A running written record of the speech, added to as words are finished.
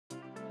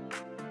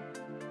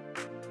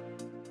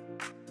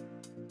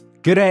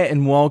Good day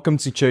and welcome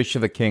to Church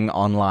of the King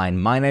Online.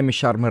 My name is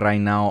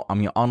Charmoré now.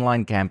 I'm your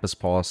online campus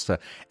pastor,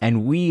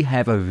 and we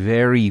have a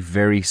very,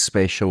 very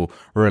special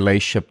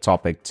relationship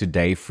topic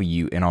today for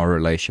you in our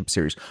relationship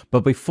series. But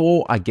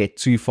before I get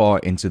too far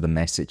into the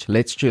message,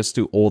 let's just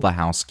do all the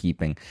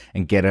housekeeping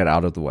and get it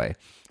out of the way.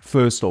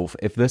 First off,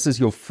 if this is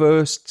your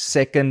first,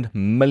 second,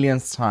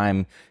 millionth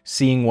time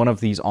seeing one of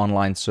these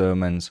online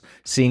sermons,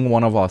 seeing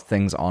one of our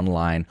things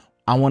online,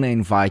 I want to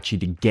invite you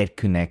to get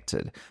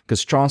connected,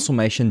 because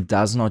transformation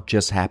does not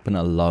just happen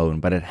alone,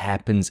 but it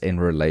happens in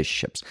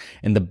relationships.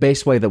 And the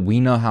best way that we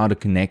know how to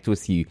connect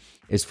with you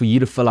is for you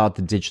to fill out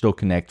the digital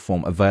connect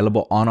form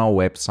available on our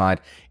website,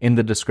 in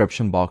the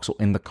description box, or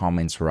in the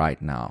comments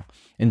right now.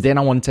 And then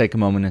I want to take a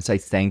moment and say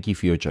thank you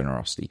for your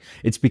generosity.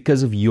 It's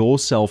because of your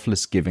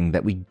selfless giving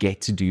that we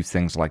get to do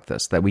things like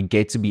this, that we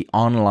get to be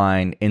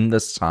online in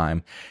this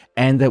time,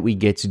 and that we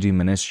get to do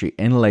ministry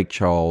in Lake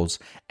Charles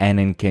and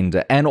in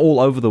Kinder and all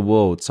over the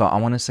world. So I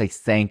want to say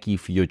thank you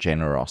for your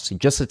generosity.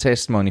 Just a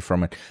testimony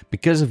from it.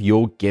 Because of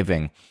your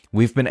giving,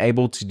 we've been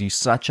able to do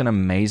such an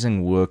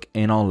amazing work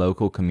in our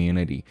local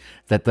community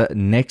that the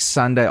next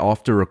Sunday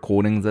after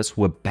recording this,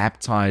 we're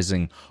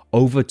baptizing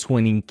over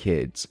 20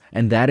 kids.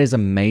 And that is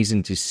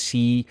amazing to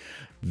see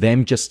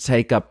them just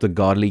take up the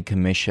godly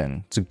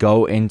commission to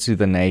go into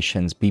the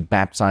nations, be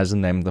baptized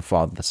in the name of the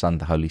Father, the Son,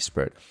 the Holy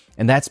Spirit.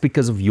 And that's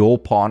because of your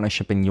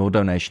partnership and your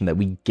donation that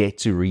we get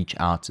to reach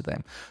out to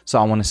them. So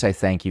I want to say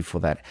thank you for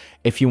that.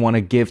 If you want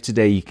to give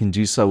today, you can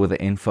do so with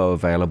the info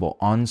available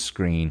on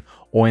screen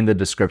or in the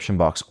description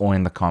box or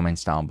in the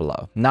comments down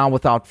below. Now,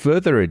 without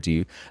further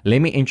ado, let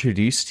me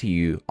introduce to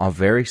you our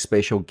very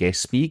special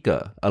guest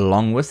speaker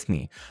along with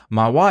me,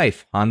 my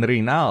wife,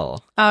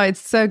 Hanrie. Oh,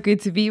 it's so good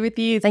to be with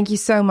you. Thank you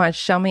so much,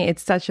 Shami.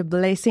 It's such a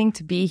blessing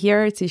to be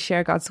here to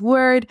share God's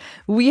word.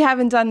 We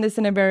haven't done this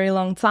in a very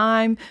long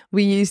time.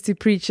 We used to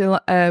preach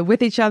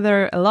with each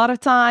other a lot of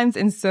times,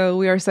 and so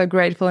we are so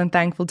grateful and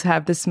thankful to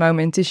have this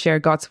moment to share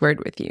God's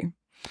word with you.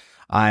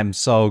 I'm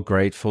so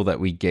grateful that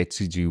we get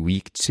to do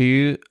week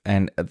 2,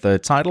 and the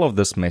title of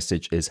this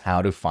message is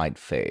How to Fight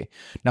Fair.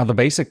 Now, the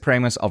basic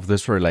premise of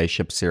this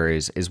relationship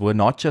series is we're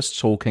not just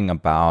talking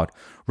about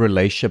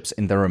relationships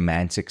in the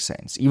romantic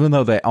sense, even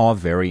though they are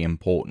very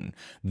important.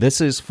 This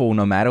is for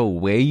no matter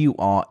where you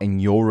are in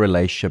your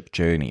relationship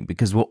journey,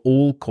 because we're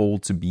all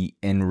called to be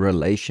in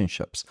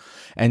relationships.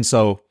 And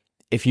so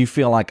if you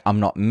feel like I'm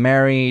not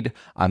married,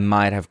 I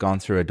might have gone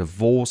through a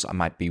divorce, I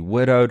might be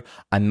widowed,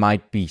 I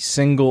might be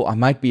single, I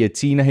might be a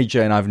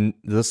teenager, and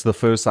this is the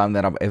first time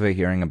that I'm ever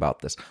hearing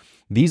about this.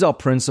 These are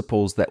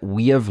principles that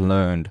we have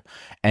learned,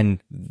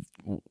 and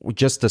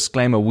just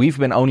disclaimer, we've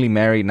been only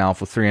married now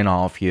for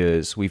 3.5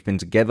 years. We've been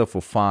together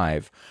for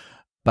 5.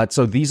 But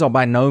so these are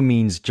by no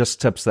means just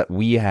tips that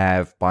we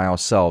have by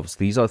ourselves.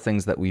 These are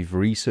things that we've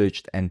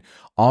researched and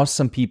asked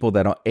some people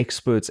that are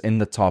experts in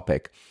the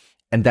topic.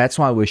 And that's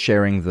why we're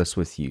sharing this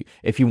with you.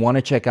 If you want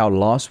to check out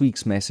last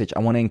week's message,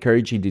 I want to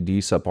encourage you to do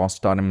so.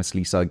 Pastor Todd and Miss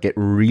Lisa get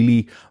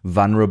really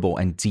vulnerable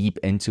and deep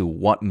into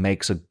what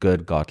makes a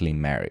good godly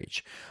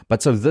marriage.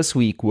 But so this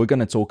week, we're going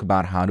to talk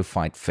about how to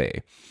fight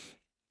fair.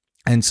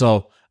 And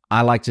so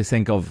I like to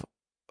think of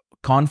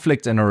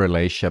conflict in a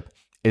relationship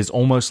is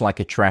almost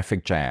like a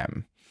traffic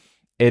jam.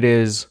 It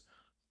is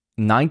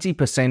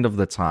 90% of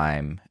the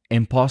time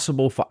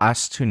impossible for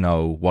us to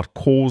know what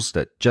caused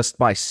it just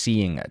by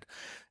seeing it.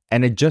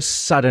 And it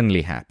just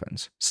suddenly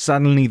happens.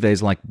 Suddenly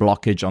there's like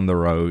blockage on the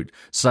road.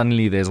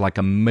 Suddenly there's like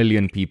 1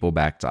 million people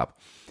backed up.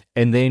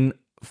 And then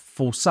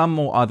for some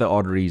or other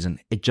odd reason,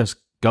 it just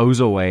goes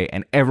away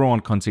and everyone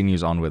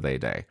continues on with their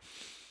day.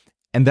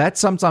 And that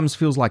sometimes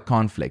feels like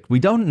conflict. We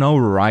don't know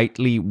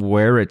rightly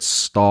where it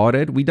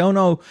started. We don't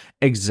know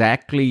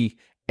exactly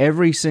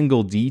every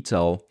single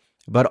detail.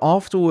 But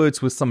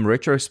afterwards, with some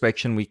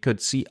retrospection, we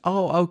could see,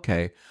 oh,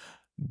 okay.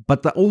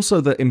 But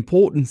also the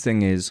important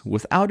thing is,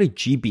 without a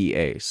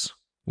GPS,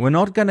 we're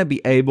not going to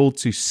be able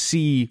to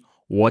see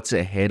what's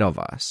ahead of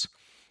us.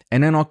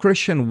 And in our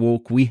Christian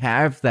walk, we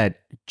have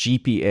that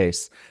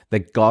GPS, the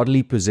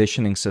godly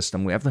positioning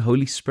system. We have the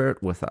Holy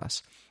Spirit with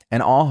us.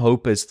 And our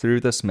hope is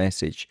through this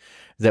message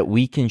that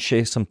we can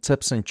share some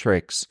tips and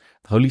tricks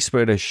the Holy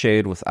Spirit has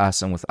shared with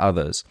us and with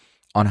others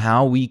on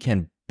how we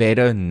can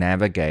better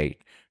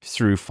navigate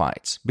through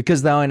fights,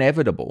 because they're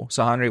inevitable.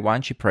 So, Hanrie, why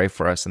don't you pray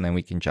for us and then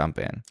we can jump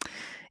in?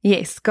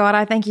 Yes, God,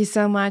 I thank you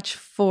so much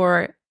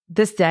for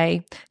this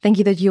day. Thank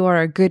you that you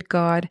are a good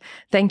God.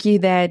 Thank you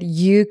that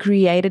you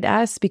created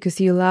us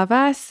because you love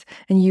us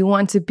and you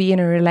want to be in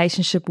a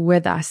relationship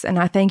with us. And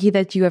I thank you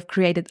that you have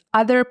created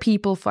other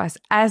people for us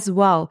as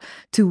well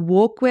to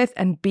walk with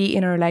and be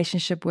in a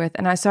relationship with.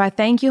 And so I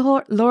thank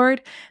you,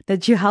 Lord,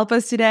 that you help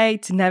us today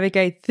to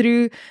navigate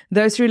through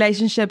those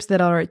relationships that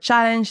are a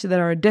challenge, that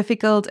are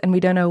difficult, and we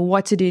don't know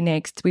what to do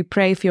next. We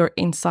pray for your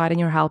insight and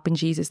your help. In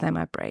Jesus' name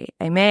I pray.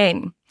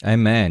 Amen.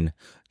 Amen.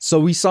 So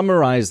we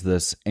summarize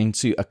this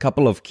into a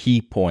couple of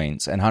key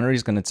points, and Hanrie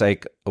is going to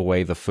take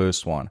away the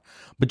first one.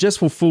 But just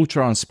for full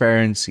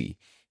transparency,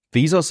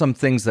 These are some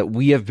things that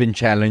we have been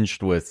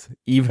challenged with,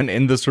 even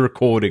in this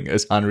recording,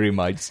 as Hanrie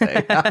might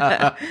say.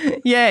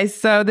 Yes.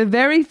 So the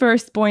very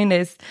first point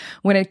is,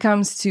 when it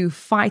comes to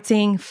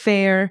fighting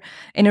fair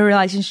in a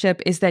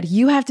relationship, is that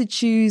you have to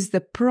choose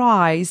the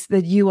prize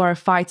that you are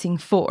fighting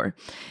for.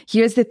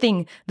 Here's the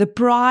thing. The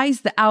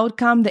prize, the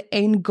outcome, the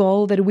end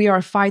goal that we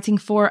are fighting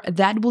for,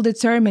 that will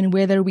determine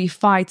whether we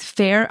fight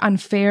fair,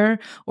 unfair,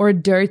 or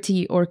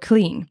dirty or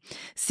clean.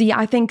 See,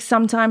 I think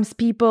sometimes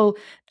people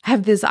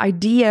have this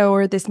idea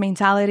or this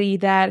mentality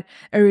that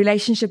a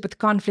relationship with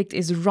conflict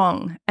is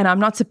wrong and I'm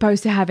not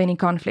supposed to have any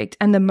conflict.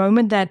 And the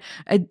moment that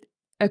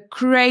a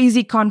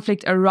crazy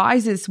conflict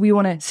arises, we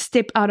want to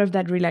step out of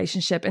that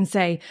relationship and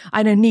say,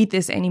 I don't need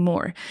this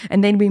anymore.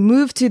 And then we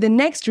move to the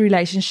next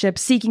relationship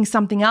seeking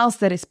something else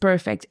that is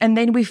perfect. And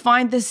then we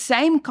find the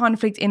same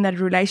conflict in that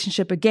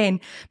relationship again,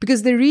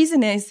 because the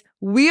reason is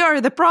we are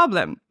the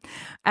problem.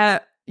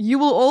 You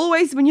will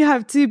always, when you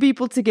have two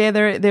people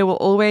together, there will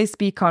always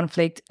be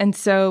conflict. And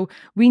so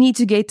we need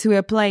to get to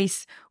a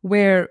place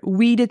where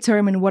we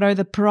determine what are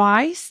the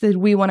prize that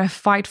we want to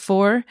fight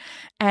for.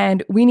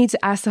 And we need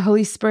to ask the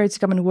Holy Spirit to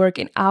come and work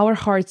in our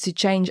hearts to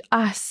change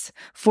us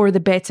for the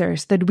better,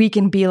 so that we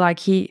can be like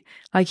He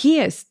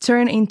is,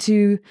 turn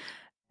into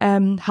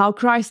how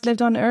Christ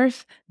lived on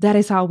earth. That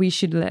is how we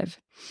should live.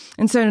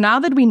 And so now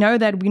that we know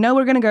that, we know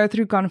we're going to go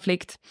through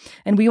conflict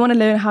and we want to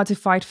learn how to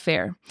fight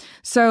fair.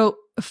 So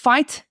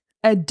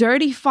a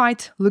dirty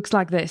fight looks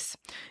like this.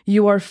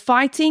 You are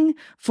fighting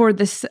for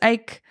the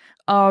sake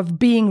of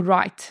being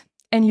right,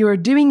 and you are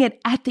doing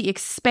it at the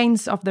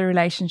expense of the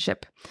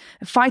relationship.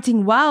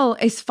 Fighting well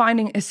is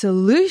finding a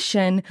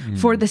solution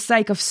for the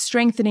sake of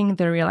strengthening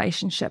the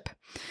relationship.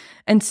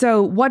 And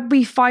so what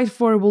we fight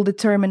for will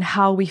determine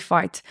how we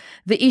fight.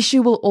 The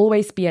issue will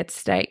always be at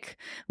stake.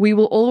 We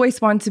will always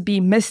want to be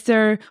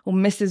Mr. or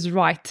Mrs.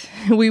 Right.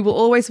 We will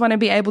always want to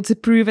be able to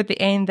prove at the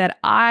end that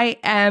I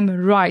am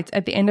right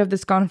at the end of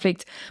this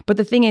conflict. But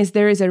the thing is,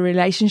 there is a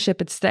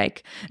relationship at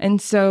stake. And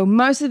so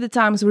most of the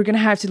times we're going to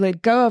have to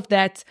let go of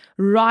that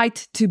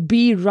right to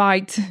be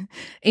right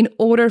in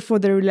order for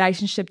the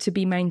relationship to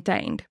be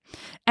maintained.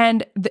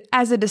 And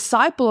as a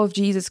disciple of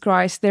Jesus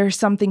Christ, there's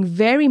something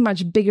very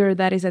much bigger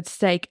that is at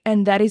stake,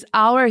 and that is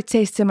our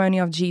testimony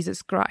of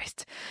Jesus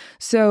Christ.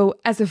 So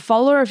as a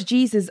follower of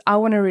Jesus, I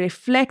want to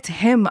reflect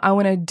Him. I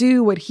want to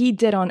do what He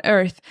did on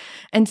earth.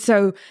 And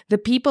so the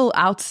people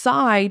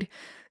outside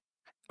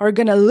are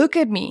going to look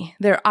at me.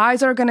 Their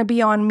eyes are going to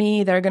be on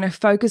me. They're going to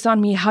focus on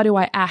me. How do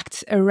I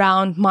act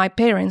around my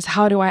parents?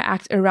 How do I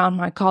act around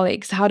my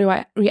colleagues? How do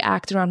I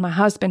react around my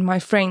husband, my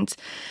friends?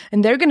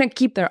 And they're going to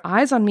keep their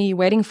eyes on me,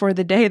 waiting for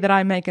the day that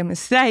I make a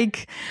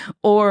mistake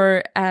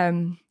or,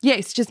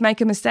 just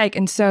make a mistake.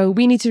 And so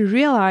we need to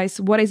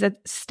realize what is at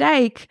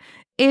stake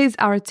is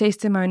our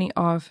testimony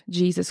of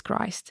Jesus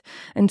Christ.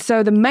 And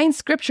so the main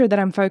scripture that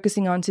I'm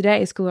focusing on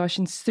today is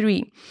Colossians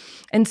 3.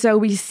 And so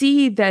we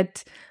see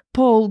that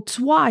Paul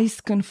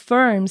twice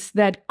confirms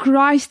that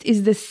Christ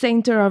is the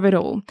center of it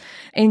all.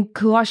 In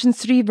Colossians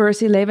 3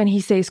 verse 11, he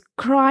says,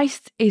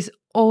 Christ is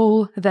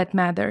all that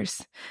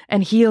matters,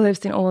 and He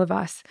lives in all of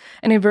us.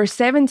 And in verse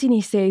 17,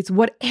 he says,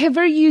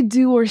 whatever you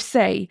do or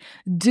say,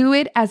 do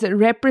it as a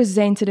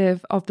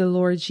representative of the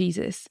Lord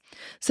Jesus.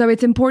 So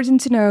it's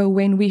important to know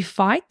when we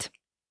fight,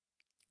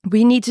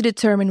 we need to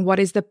determine what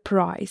is the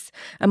prize.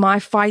 Am I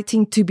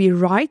fighting to be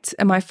right?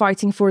 Am I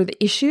fighting for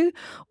the issue?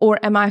 Or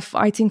am I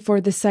fighting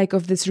for the sake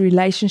of this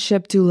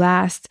relationship to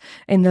last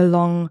in the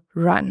long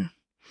run?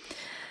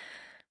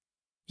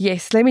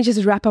 Yes, let me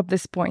just wrap up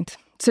this point.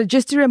 So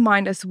just to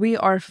remind us, we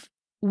are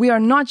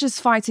not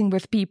just fighting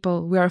with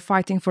people, we are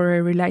fighting for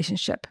a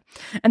relationship.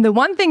 And the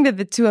one thing that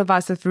the two of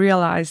us have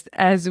realized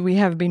as we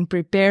have been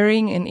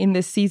preparing and in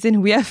this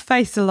season, we have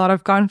faced a lot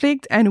of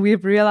conflict, and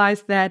we've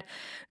realized that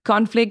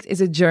conflict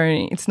is a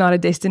journey. It's not a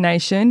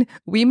destination.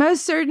 We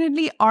most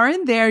certainly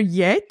aren't there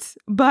yet,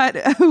 but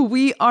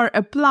we are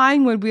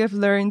applying what we have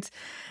learned,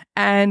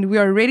 and we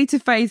are ready to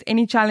face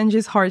any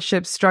challenges,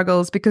 hardships,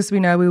 struggles, because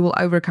we know we will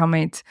overcome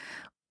it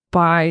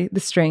by the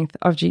strength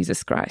of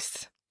Jesus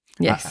Christ.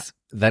 Yes.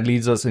 That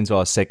leads us into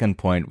our second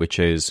point, which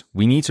is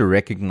we need to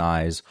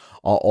recognize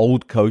our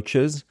old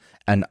coaches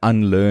and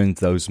unlearn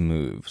those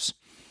moves.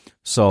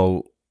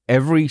 So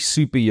every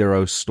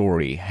superhero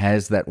story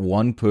has that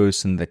one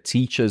person that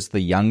teaches the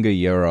younger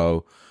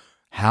hero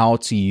how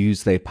to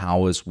use their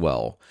powers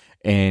well.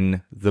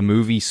 In the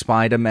movie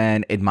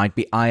Spider-Man, it might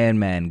be Iron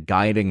Man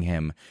guiding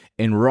him.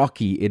 In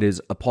Rocky, it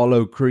is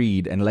Apollo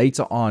Creed. And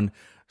later on,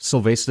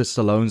 Sylvester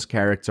Stallone's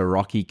character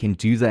Rocky can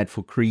do that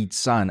for Creed's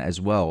son as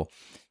well.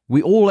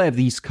 We all have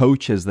these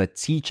coaches that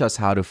teach us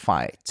how to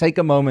fight. Take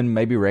a moment,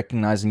 maybe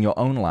recognizing your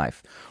own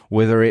life,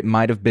 whether it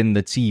might have been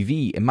the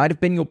TV, it might have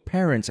been your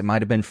parents, it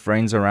might have been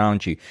friends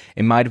around you,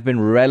 it might have been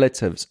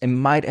relatives, it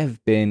might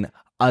have been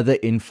other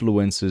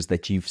influences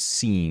that you've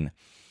seen.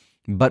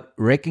 But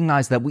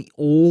recognize that we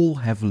all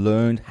have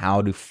learned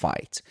how to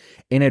fight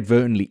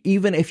inadvertently.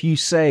 Even if you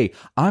say,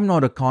 I'm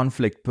not a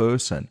conflict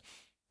person,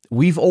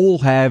 We've all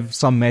have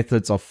some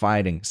methods of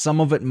fighting. Some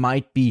of it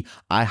might be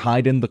I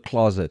hide in the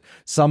closet.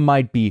 Some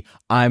might be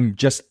I'm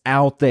just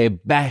out there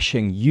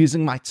bashing,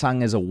 using my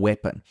tongue as a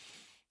weapon.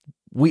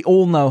 We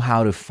all know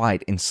how to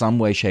fight in some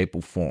way, shape,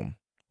 or form,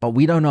 but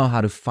we don't know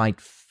how to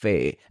fight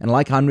fair. And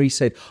like Hanrie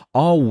said,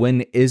 our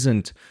win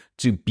isn't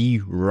to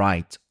be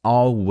right.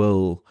 Our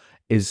will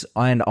is,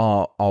 and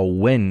our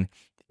win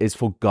is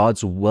for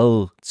God's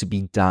will to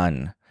be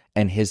done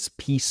and His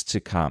peace to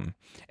come.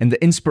 And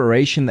the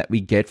inspiration that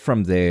we get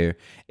from there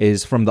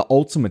is from the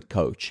ultimate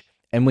coach.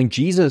 And when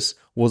Jesus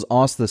was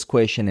asked this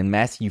question in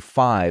Matthew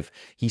 5,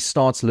 he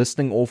starts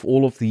listing off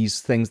all of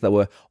these things that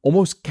were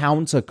almost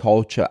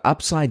counterculture,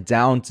 upside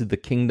down to the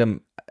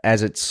kingdom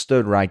as it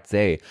stood right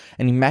there.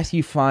 And in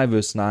Matthew 5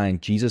 verse 9,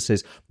 Jesus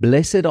says,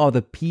 "Blessed are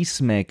the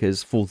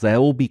peacemakers, for they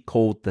will be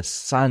called the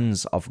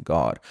sons of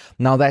God."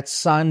 Now that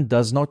son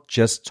does not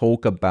just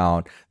talk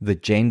about the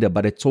gender,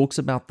 but it talks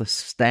about the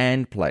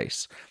stand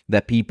place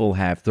that people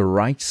have, the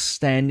right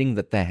standing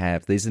that they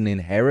have. There's an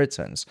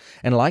inheritance.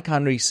 And like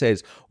Hanrie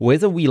says,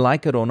 whether we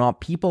like it or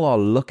not, people are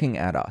looking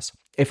at us.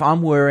 If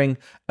I'm wearing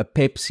a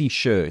Pepsi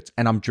shirt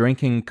and I'm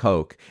drinking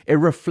Coke, it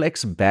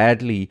reflects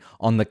badly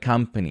on the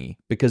company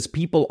because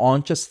people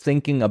aren't just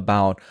thinking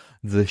about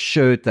the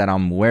shirt that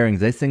I'm wearing.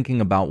 They're thinking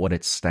about what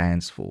it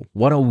stands for.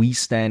 What are we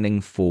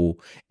standing for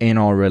in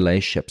our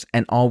relationships?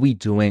 And are we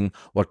doing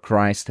what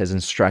Christ has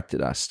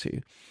instructed us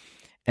to?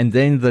 And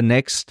then the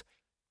next,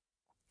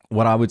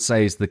 what I would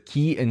say is the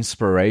key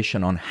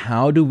inspiration on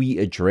how do we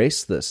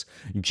address this.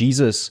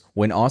 Jesus,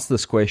 when asked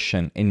this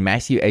question in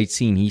Matthew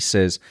 18, he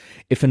says,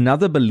 "If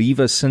another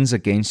believer sins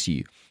against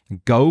you,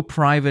 go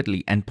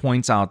privately and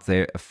point out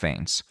their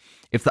offense.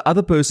 If the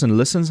other person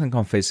listens and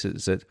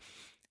confesses it,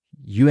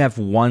 you have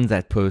won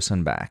that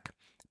person back.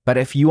 But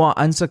if you are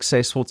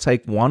unsuccessful,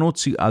 take one or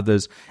two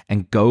others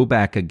and go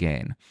back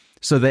again,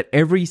 so that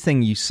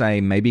everything you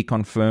say may be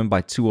confirmed by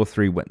 2 or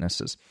 3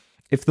 witnesses.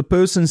 If the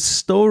person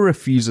still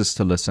refuses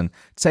to listen,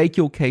 take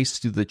your case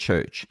to the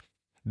church.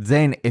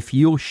 Then, if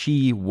he or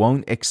she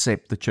won't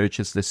accept the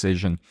church's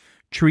decision,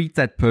 treat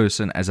that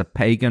person as a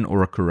pagan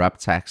or a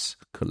corrupt tax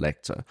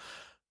collector."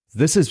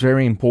 This is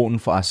very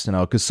important for us to know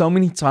because so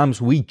many times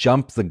we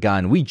jump the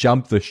gun, we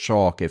jump the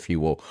shark, if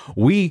you will.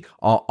 We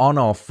are on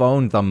our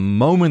phone the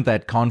moment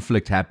that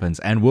conflict happens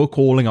and we're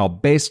calling our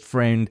best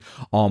friend,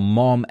 our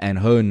mom and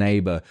her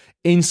neighbor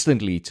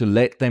instantly to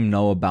let them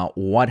know about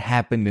what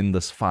happened in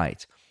this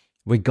fight.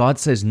 Where God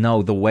says,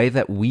 no, the way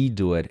that we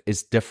do it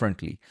is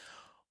differently.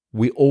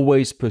 We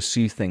always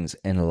pursue things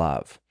in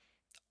love.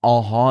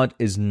 Our heart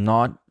is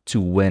not to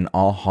win.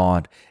 Our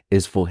heart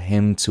is for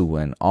Him to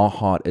win. Our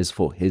heart is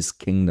for His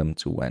kingdom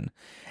to win.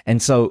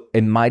 And so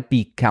it might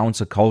be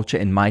counterculture.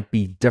 It might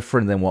be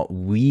different than what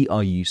we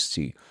are used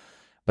to.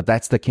 But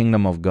that's the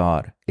kingdom of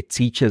God. It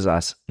teaches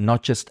us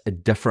not just a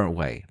different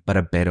way, but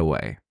a better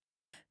way.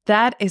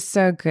 That is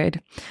so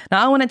good.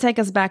 Now I want to take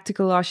us back to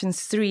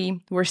Colossians 3.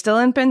 We're still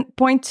in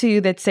point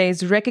 2 that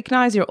says,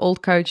 recognize your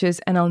old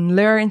coaches and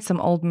unlearn some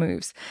old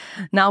moves.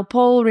 Now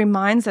Paul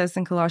reminds us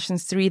in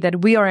Colossians 3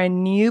 that we are a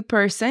new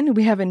person.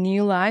 We have a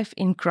new life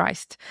in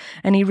Christ.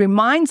 And he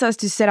reminds us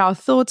to set our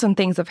thoughts on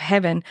things of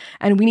heaven.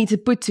 And we need to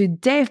put to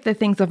death the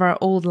things of our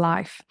old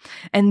life.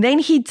 And then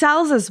he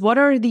tells us what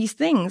are these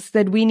things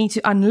that we need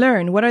to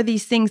unlearn? What are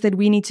these things that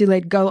we need to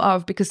let go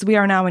of? Because we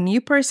are now a new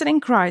person in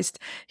Christ.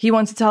 He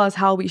wants to tell us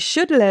how we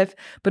should live,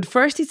 but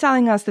first he's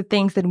telling us the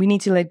things that we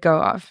need to let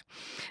go of.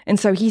 And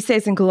so he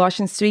says in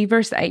Colossians 3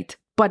 verse 8,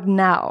 but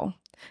now,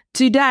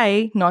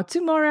 today, not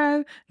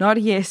tomorrow, not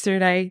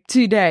yesterday,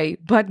 today,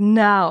 but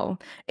now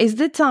is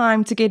the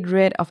time to get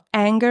rid of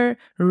anger,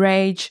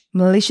 rage,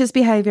 malicious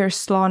behavior,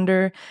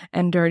 slander,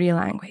 and dirty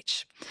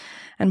language.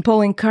 And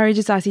Paul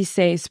encourages us, he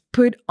says,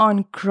 put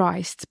on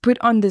Christ, put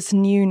on this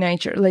new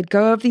nature, let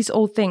go of these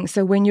old things.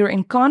 So when you're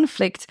in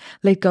conflict,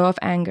 let go of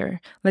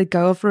anger, let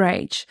go of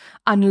rage,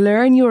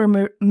 unlearn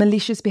your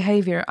malicious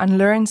behavior,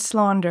 unlearn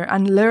slander,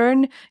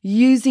 unlearn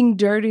using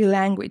dirty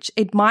language.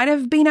 It might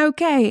have been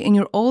okay in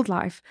your old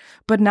life,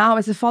 but now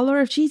as a follower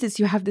of Jesus,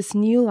 you have this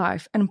new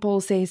life. And Paul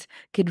says,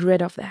 get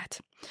rid of that.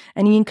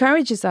 And he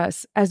encourages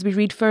us, as we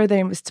read further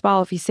in verse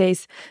 12, he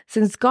says,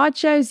 since God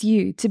chose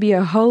you to be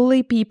a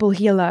holy people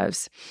He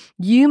loves,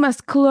 you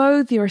must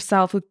clothe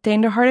yourself with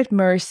tender-hearted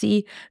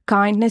mercy,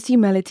 kindness,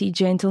 humility,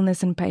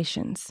 gentleness, and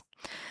patience.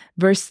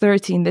 Verse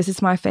 13, this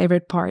is my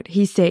favorite part.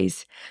 He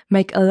says,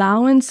 make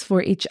allowance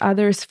for each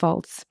other's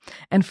faults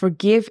and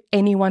forgive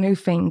anyone who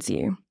offends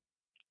you.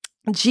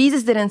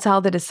 Jesus didn't tell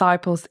the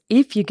disciples,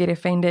 if you get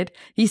offended.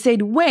 He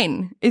said,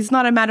 when. It's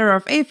not a matter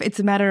of if, it's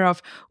a matter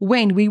of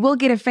when. We will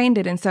get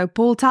offended. And so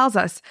Paul tells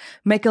us,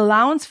 make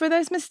allowance for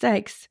those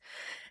mistakes.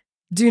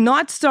 Do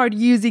not start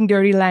using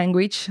dirty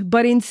language,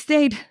 but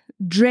instead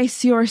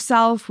dress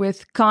yourself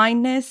with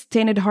kindness,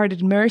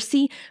 tender-hearted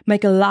mercy.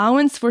 Make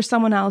allowance for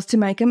someone else to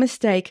make a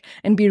mistake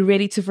and be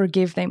ready to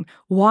forgive them.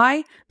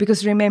 Why?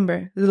 Because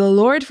remember, the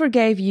Lord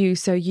forgave you,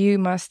 so you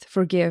must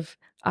forgive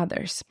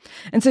others.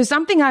 And so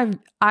something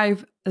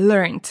I've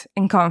learned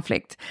in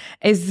conflict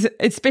is,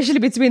 especially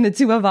between the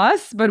two of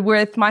us, but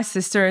with my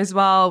sister as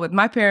well, with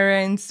my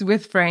parents,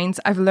 with friends,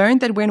 I've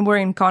learned that when we're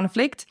in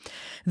conflict,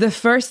 the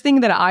first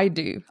thing that I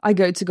do, I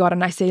go to God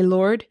and I say,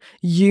 Lord,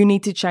 you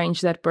need to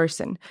change that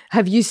person.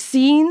 Have you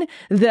seen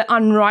the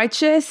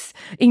unrighteous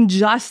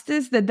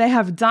injustice that they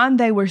have done?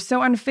 They were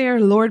so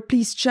unfair. Lord,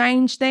 please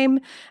change them.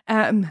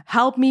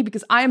 Help me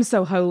because I am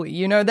so holy.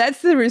 You know,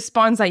 that's the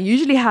response I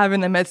usually have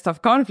in the midst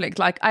of conflict.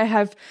 Like, I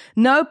have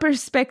no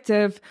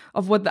perspective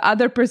of what the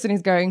other person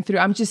is going through.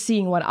 I'm just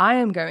seeing what I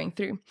am going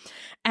through.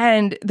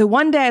 And the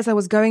one day as I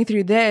was going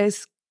through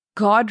this,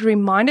 God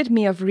reminded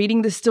me of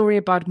reading the story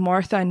about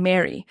Martha and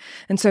Mary.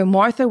 And so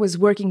Martha was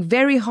working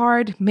very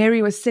hard.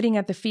 Mary was sitting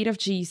at the feet of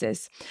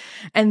Jesus.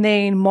 And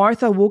then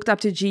Martha walked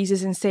up to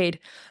Jesus and said,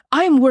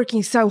 I am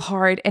working so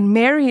hard. And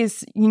Mary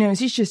is,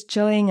 she's just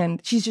chilling and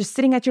she's just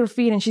sitting at your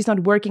feet and she's not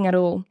working at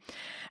all.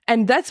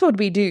 And that's what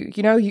we do.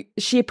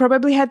 She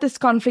probably had this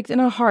conflict in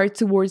her heart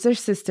towards her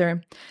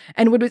sister.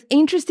 And what was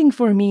interesting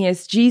for me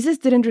is Jesus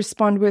didn't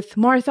respond with,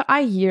 Martha,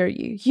 I hear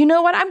you. You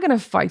know what? I'm going to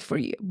fight for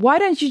you. Why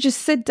don't you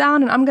just sit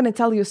down and I'm going to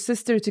tell your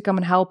sister to come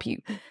and help you?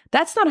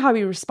 That's not how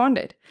he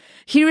responded.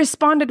 He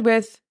responded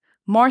with,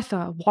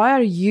 Martha, why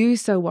are you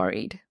so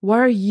worried? Why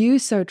are you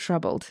so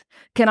troubled?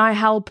 Can I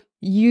help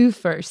you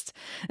first?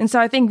 And so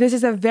I think this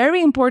is a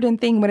very important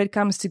thing when it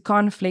comes to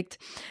conflict,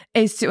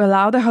 is to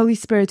allow the Holy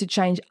Spirit to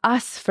change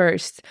us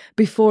first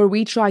before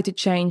we try to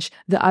change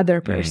the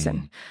other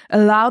person.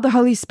 Allow the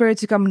Holy Spirit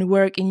to come and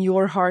work in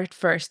your heart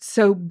first.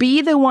 So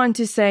be the one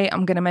to say,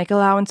 I'm going to make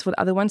allowance for the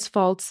other one's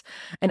faults,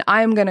 and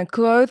I am going to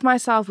clothe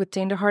myself with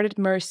tender-hearted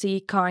mercy,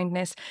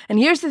 kindness. And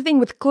here's the thing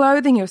with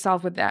clothing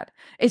yourself with that,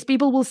 is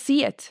people will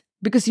see it,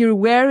 because you're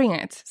wearing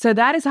it. So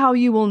that is how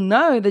you will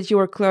know that you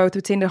are clothed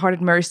with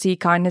tender-hearted mercy,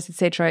 kindness,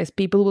 etc., as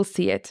people will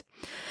see it.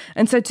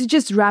 And so to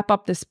just wrap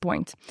up this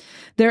point,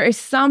 there is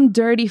some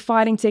dirty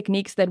fighting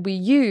techniques that we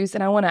use,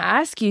 and I want to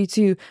ask you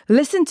to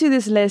listen to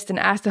this list and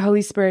ask the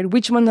Holy Spirit,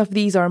 which one of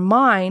these are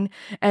mine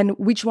and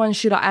which one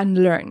should I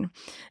unlearn?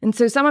 And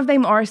so some of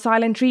them are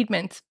silent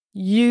treatment.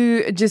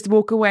 You just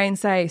walk away and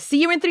say,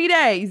 see you in 3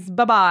 days,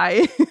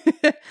 bye-bye.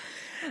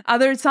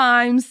 Other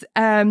times,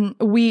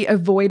 we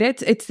avoid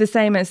it. It's the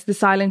same as the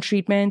silent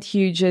treatment.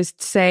 You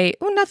just say,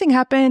 oh, nothing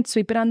happened,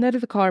 sweep it under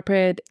the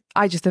carpet.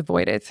 I just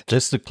avoid it.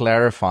 Just to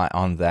clarify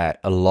on that,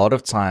 a lot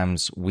of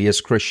times we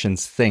as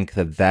Christians think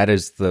that that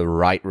is the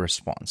right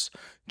response,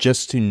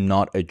 just to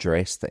not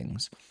address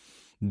things.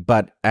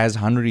 But as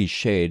Hanrie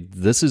shared,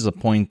 this is a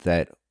point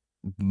that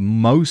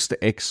most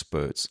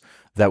experts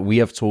that we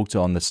have talked to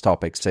on this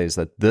topic says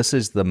that this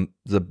is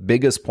the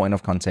biggest point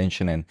of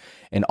contention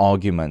in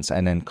arguments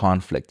and in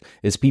conflict,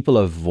 is people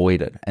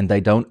avoid it and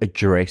they don't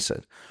address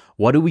it.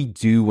 What do we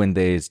do when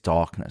there's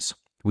darkness?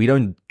 We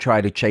don't try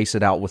to chase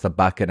it out with a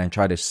bucket and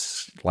try to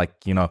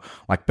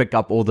pick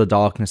up all the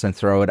darkness and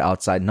throw it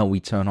outside. No, we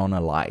turn on a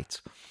light.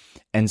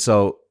 And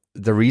so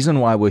the reason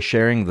why we're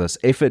sharing this,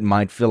 if it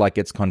might feel like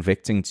it's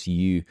convicting to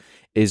you,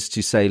 is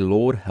to say,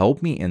 Lord,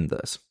 help me in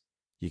this.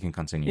 You can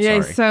continue.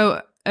 Yeah, sorry.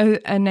 So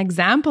an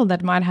example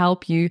that might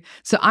help you.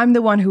 So I'm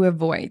the one who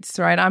avoids,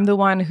 right? I'm the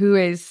one who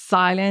is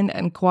silent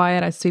and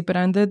quiet. I sweep it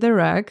under the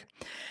rug.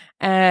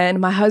 And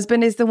my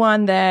husband is the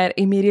one that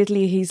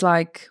immediately he's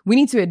like, we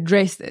need to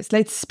address this.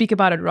 Let's speak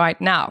about it right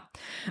now.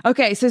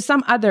 Okay, so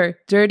some other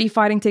dirty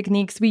fighting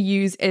techniques we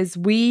use is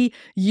we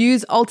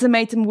use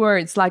ultimatum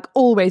words like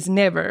always,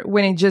 never,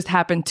 when it just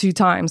happened 2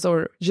 times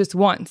or just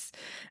once.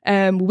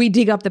 We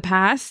dig up the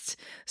past,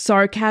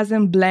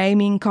 sarcasm,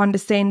 blaming,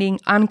 condescending,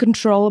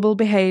 uncontrollable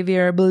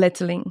behavior,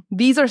 belittling.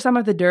 These are some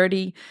of the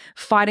dirty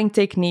fighting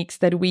techniques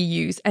that we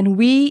use, and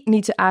we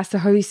need to ask the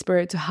Holy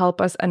Spirit to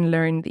help us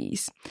unlearn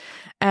these.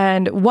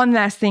 And one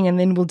last thing, and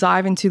then we'll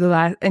dive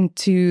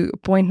into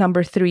point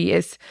number 3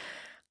 is,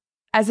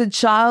 as a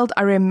child,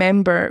 I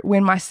remember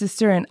when my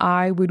sister and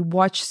I would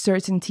watch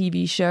certain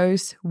TV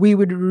shows, we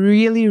would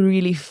really,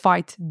 really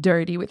fight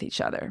dirty with each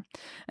other.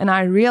 And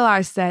I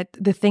realized that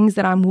the things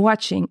that I'm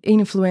watching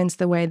influence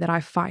the way that I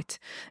fight.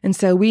 And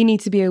so we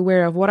need to be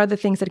aware of what are the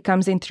things that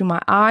comes in through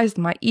my eyes,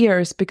 my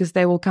ears, because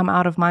they will come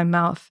out of my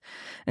mouth.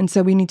 And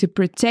so we need to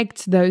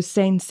protect those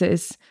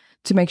senses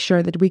to make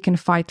sure that we can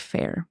fight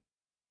fair.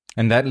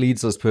 And that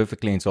leads us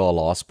perfectly into our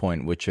last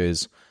point, which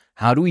is,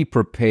 how do we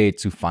prepare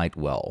to fight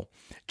well?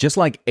 Just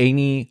like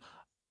any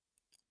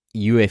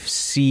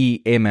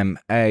UFC,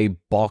 MMA,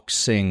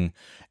 boxing,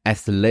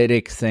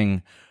 athletic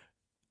thing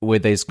where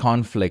there's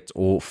conflict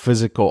or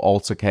physical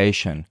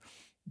altercation,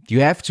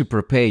 you have to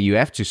prepare, you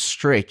have to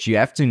stretch, you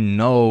have to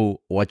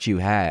know what you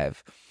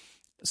have.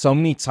 So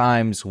many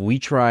times we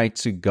try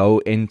to go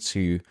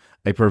into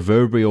a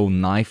proverbial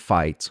knife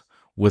fight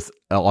with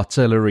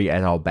artillery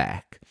at our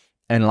back.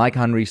 And like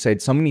Hanrie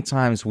said, so many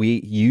times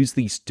we use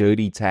these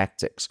dirty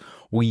tactics.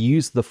 We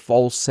use the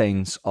false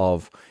sense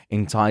of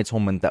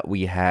entitlement that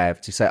we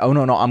have to say, oh,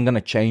 no, I'm going to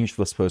change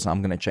this person.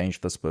 I'm going to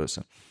change this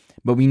person.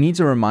 But we need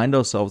to remind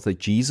ourselves that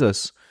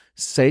Jesus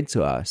said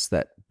to us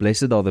that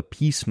blessed are the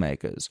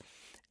peacemakers.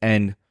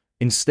 And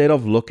instead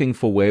of looking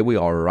for where we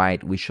are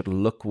right, we should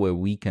look where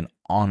we can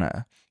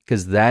honor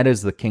because that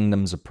is the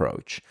kingdom's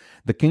approach.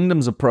 The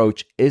kingdom's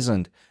approach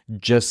isn't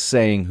just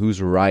saying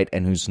who's right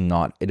and who's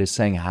not. It is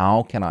saying,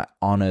 how can I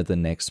honor the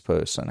next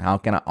person? How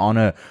can I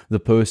honor the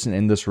person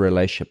in this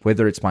relationship,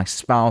 whether it's my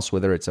spouse,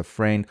 whether it's a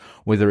friend,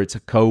 whether it's a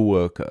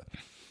co-worker.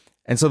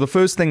 And so the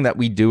first thing that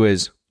we do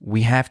is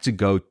we have to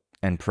go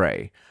and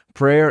pray.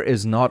 Prayer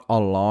is not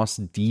our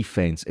last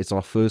defense. It's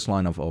our first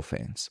line of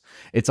offense.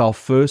 It's our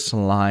first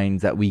line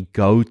that we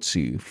go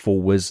to for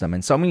wisdom.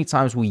 And so many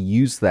times we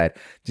use that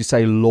to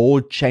say,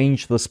 Lord,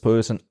 change this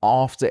person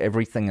after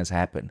everything has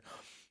happened.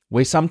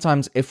 Where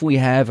sometimes if we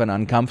have an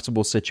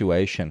uncomfortable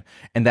situation,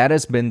 and that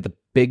has been the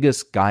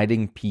biggest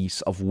guiding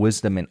piece of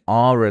wisdom in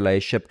our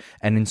relationship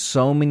and in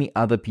so many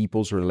other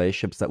people's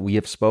relationships that we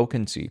have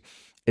spoken to,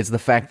 is the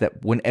fact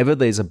that whenever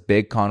there's a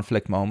big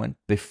conflict moment,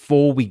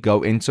 before we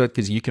go into it,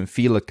 because you can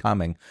feel it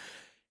coming,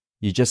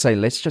 you just say,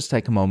 let's just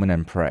take a moment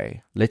and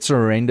pray. Let's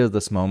surrender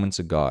this moment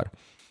to God.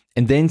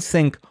 And then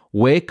think,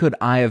 where could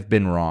I have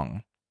been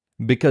wrong?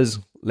 Because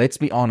let's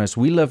be honest,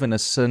 we live in a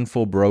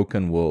sinful,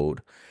 broken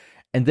world.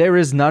 And there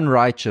is none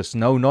righteous,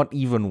 no, not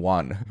even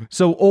one.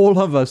 So all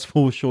of us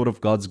fall short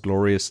of God's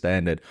glorious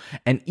standard.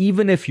 And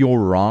even if you're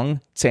wrong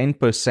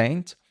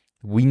 10%,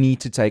 we need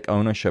to take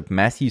ownership.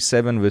 Matthew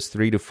 7 verse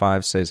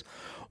 3-5 says,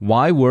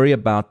 why worry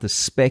about the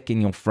speck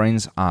in your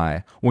friend's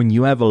eye when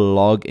you have a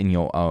log in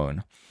your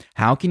own?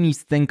 How can you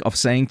think of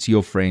saying to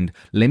your friend,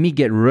 let me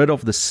get rid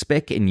of the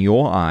speck in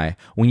your eye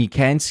when you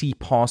can't see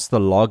past the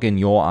log in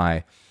your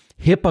eye?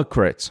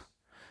 Hypocrite!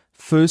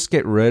 First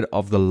get rid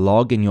of the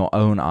log in your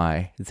own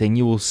eye, then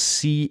you will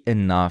see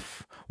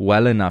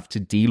well enough to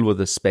deal with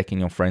the speck in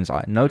your friend's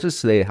eye.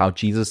 Notice there how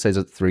Jesus says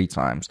it 3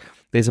 times.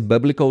 There's a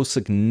biblical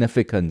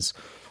significance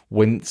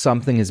when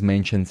something is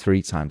mentioned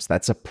 3 times.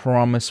 That's a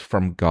promise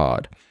from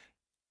God.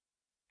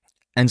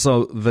 And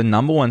so the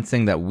number one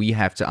thing that we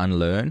have to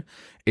unlearn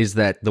is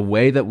that the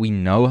way that we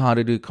know how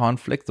to do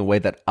conflict, the way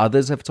that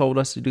others have told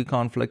us to do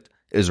conflict,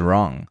 is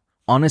wrong.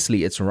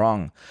 Honestly, it's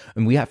wrong.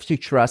 And we have to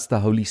trust the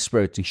Holy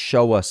Spirit to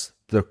show us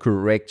the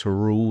correct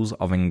rules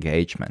of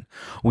engagement.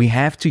 We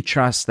have to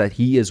trust that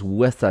He is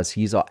with us.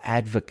 He's our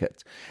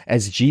advocate.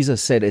 As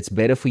Jesus said, it's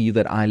better for you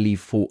that I leave,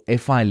 for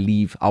if I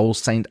leave, I will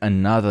send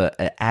another,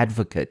 an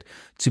advocate,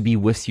 to be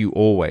with you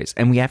always.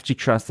 And we have to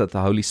trust that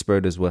the Holy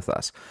Spirit is with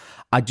us.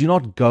 I do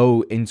not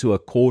go into a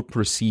court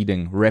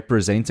proceeding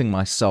representing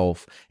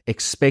myself,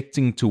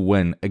 expecting to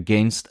win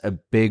against a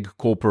big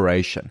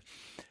corporation.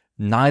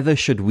 Neither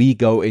should we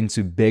go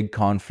into big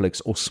conflicts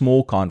or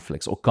small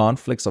conflicts or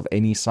conflicts of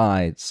any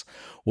size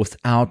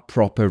without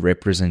proper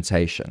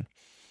representation.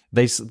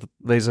 There's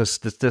a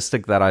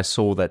statistic that I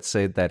saw that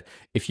said that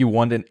if you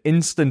want an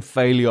instant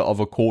failure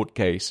of a court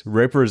case,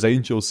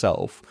 represent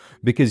yourself,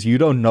 because you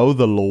don't know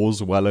the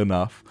laws well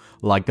enough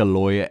like a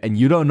lawyer, and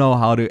you don't know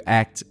how to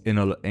act in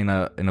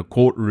a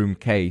courtroom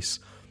case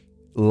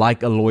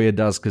like a lawyer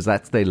does, because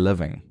that's their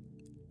living.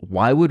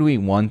 Why would we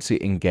want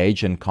to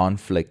engage in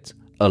conflict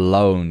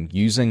alone,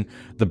 using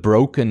the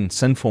broken,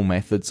 sinful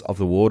methods of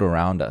the world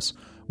around us,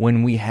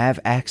 when we have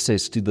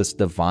access to this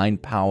divine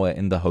power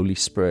in the Holy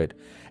Spirit,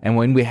 and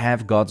when we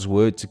have God's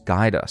Word to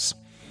guide us?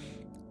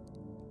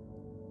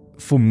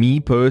 For me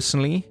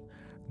personally,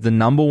 the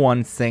number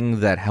one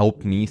thing that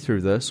helped me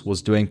through this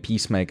was doing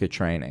peacemaker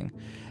training.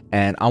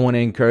 And I want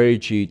to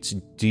encourage you to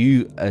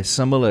do a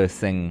similar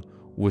thing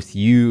with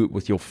you,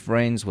 with your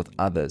friends, with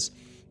others.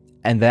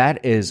 And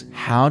that is,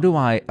 how do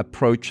I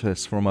approach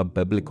this from a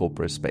biblical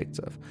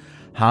perspective?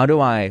 How do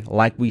I,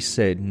 like we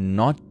said,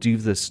 not do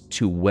this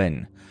to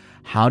win?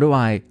 How do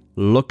I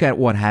look at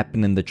what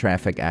happened in the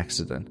traffic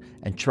accident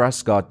and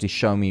trust God to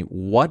show me,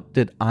 what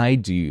did I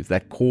do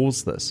that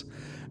caused this?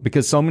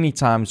 Because so many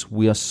times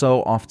we are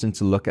so often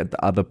to look at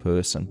the other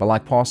person. But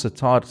like Pastor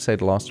Todd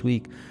said last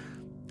week,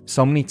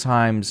 so many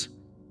times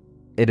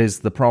it is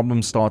the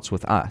problem starts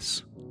with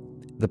us.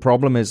 The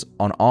problem is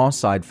on our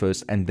side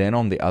first and then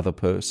on the other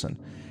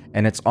person.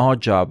 And it's our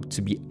job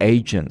to be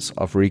agents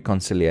of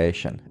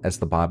reconciliation, as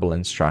the Bible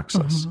instructs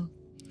us.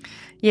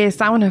 Yes,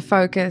 I want to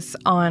focus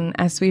on,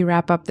 as we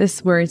wrap up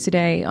this word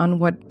today, on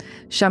what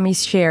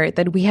Shami's shared,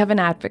 that we have an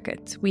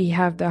advocate. We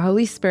have the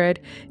Holy Spirit.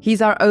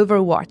 He's our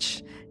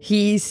overwatch.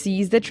 He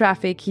sees the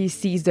traffic. He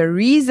sees the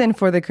reason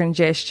for the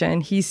congestion.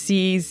 He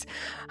sees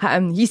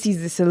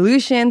the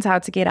solutions, how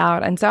to get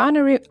out. And so I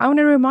want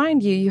to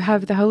remind you, you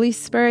have the Holy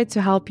Spirit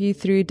to help you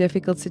through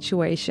difficult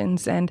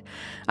situations. And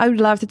I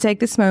would love to take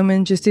this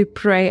moment just to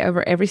pray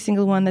over every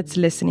single one that's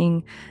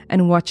listening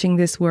and watching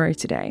this word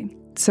today.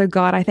 So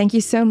God, I thank you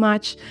so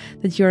much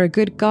that you're a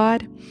good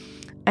God.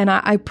 And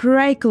I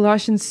pray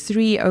Colossians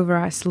 3 over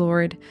us,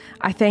 Lord.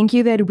 I thank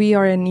you that we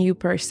are a new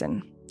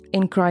person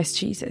in Christ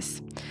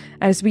Jesus.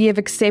 As we have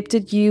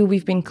accepted you,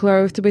 we've been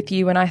clothed with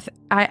you. And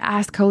I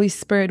ask Holy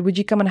Spirit, would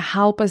you come and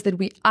help us that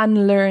we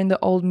unlearn the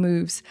old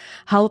moves?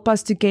 Help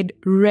us to get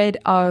rid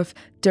of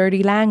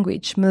dirty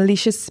language,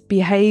 malicious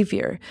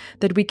behavior,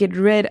 that we get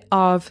rid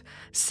of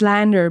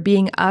slander,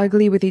 being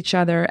ugly with each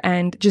other,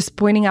 and just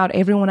pointing out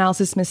everyone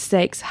else's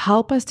mistakes.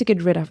 Help us to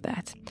get rid of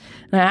that.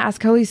 And I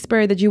ask Holy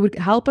Spirit that you would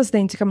help us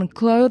then to come and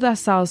clothe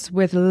ourselves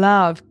with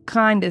love,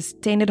 kindness,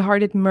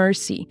 tender-hearted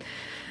mercy,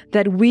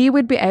 that we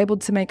would be able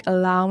to make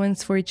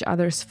allowance for each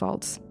other's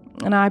faults.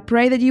 And I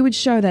pray that you would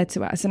show that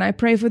to us. And I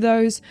pray for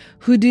those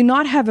who do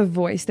not have a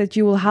voice, that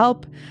you will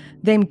help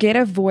them get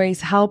a voice,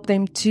 help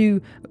them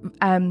to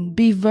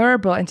be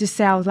verbal and to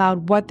say out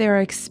loud what they're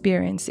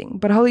experiencing.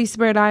 But Holy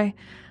Spirit, I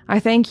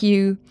thank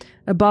you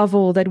above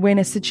all that when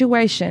a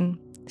situation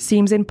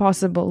seems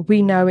impossible,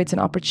 we know it's an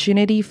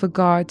opportunity for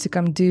God to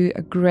come do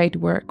a great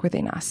work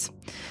within us.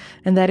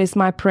 And that is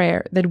my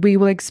prayer, that we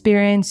will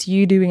experience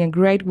you doing a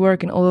great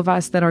work in all of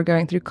us that are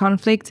going through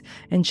conflict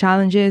and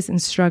challenges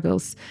and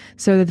struggles,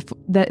 so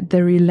that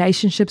the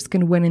relationships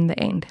can win in the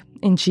end.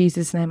 In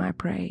Jesus' name I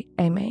pray.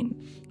 Amen.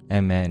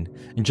 Amen.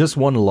 And just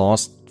one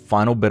last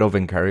final bit of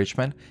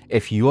encouragement.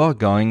 If you are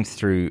going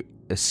through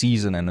a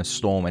season and a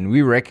storm, and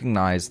we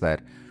recognize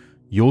that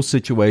your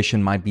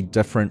situation might be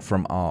different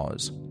from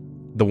ours,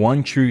 the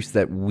one truth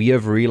that we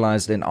have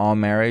realized in our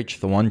marriage,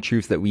 the one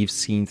truth that we've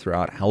seen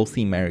throughout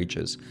healthy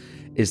marriages,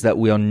 is that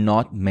we are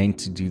not meant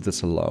to do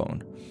this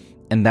alone.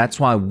 And that's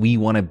why we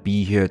want to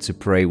be here to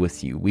pray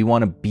with you. We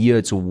want to be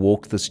here to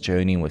walk this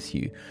journey with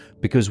you,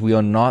 because we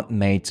are not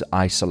made to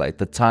isolate.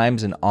 The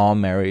times in our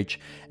marriage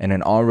and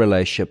in our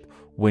relationship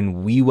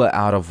when we were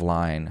out of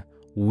line,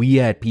 we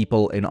had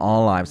people in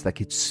our lives that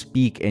could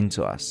speak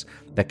into us,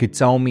 that could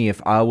tell me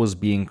if I was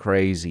being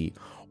crazy,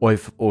 or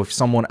if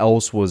someone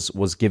else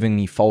was giving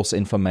me false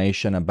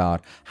information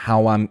about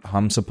how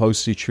I'm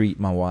supposed to treat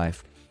my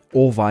wife,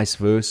 or vice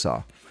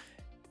versa.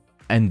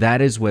 And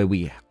that is where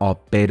we are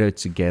better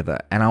together.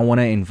 And I want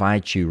to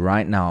invite you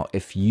right now,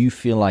 if you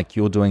feel like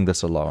you're doing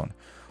this alone,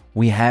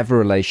 we have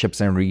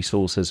relationships and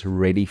resources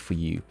ready for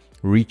you.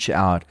 Reach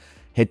out,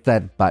 hit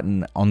that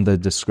button on the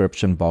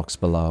description box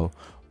below.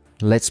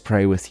 Let's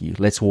pray with you.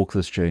 Let's walk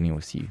this journey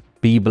with you.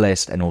 Be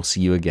blessed, and we'll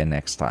see you again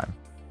next time.